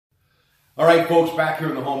All right, folks, back here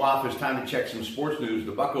in the home office, time to check some sports news.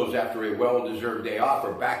 The Buccos, after a well-deserved day off,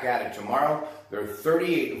 are back at it tomorrow. They're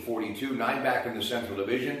 38-42, 9 back in the Central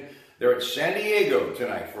Division. They're at San Diego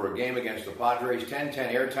tonight for a game against the Padres.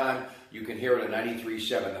 10-10 airtime. You can hear it at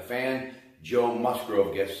 93.7 The Fan. Joe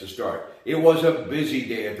Musgrove gets to start. It was a busy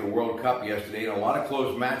day at the World Cup yesterday and a lot of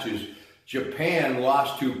close matches. Japan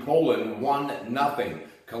lost to Poland 1-0.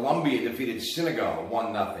 Colombia defeated Senegal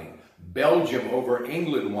 1-0. Belgium over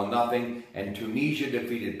England 1-0, and Tunisia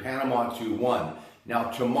defeated Panama 2-1.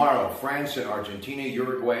 Now tomorrow, France and Argentina,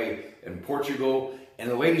 Uruguay and Portugal.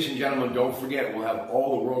 And ladies and gentlemen, don't forget, we'll have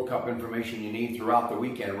all the World Cup information you need throughout the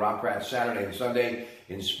weekend. Rock Pratte Saturday and Sunday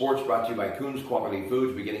in sports, brought to you by Kuhn'S Quality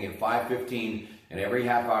Foods, beginning at 5:15 and every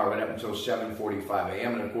half hour right up until 7:45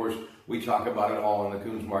 a.m. And of course, we talk about it all on the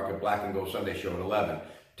Kuhn'S Market Black and Gold Sunday show at 11.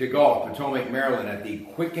 To golf, Potomac, Maryland at the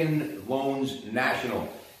Quicken Loans National.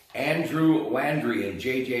 Andrew Landry and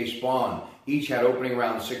J.J. Spawn each had opening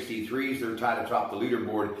round 63s. They're tied atop the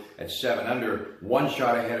leaderboard at 7 under, one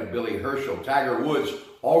shot ahead of Billy Herschel. Tiger Woods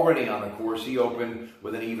already on the course. He opened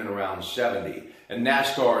with an even around 70. And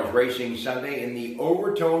NASCAR is racing Sunday in the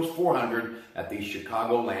Overtones 400 at the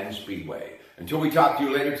Chicagoland Speedway. Until we talk to you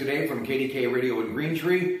later today from Kdka Radio in Green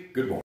Tree, good morning.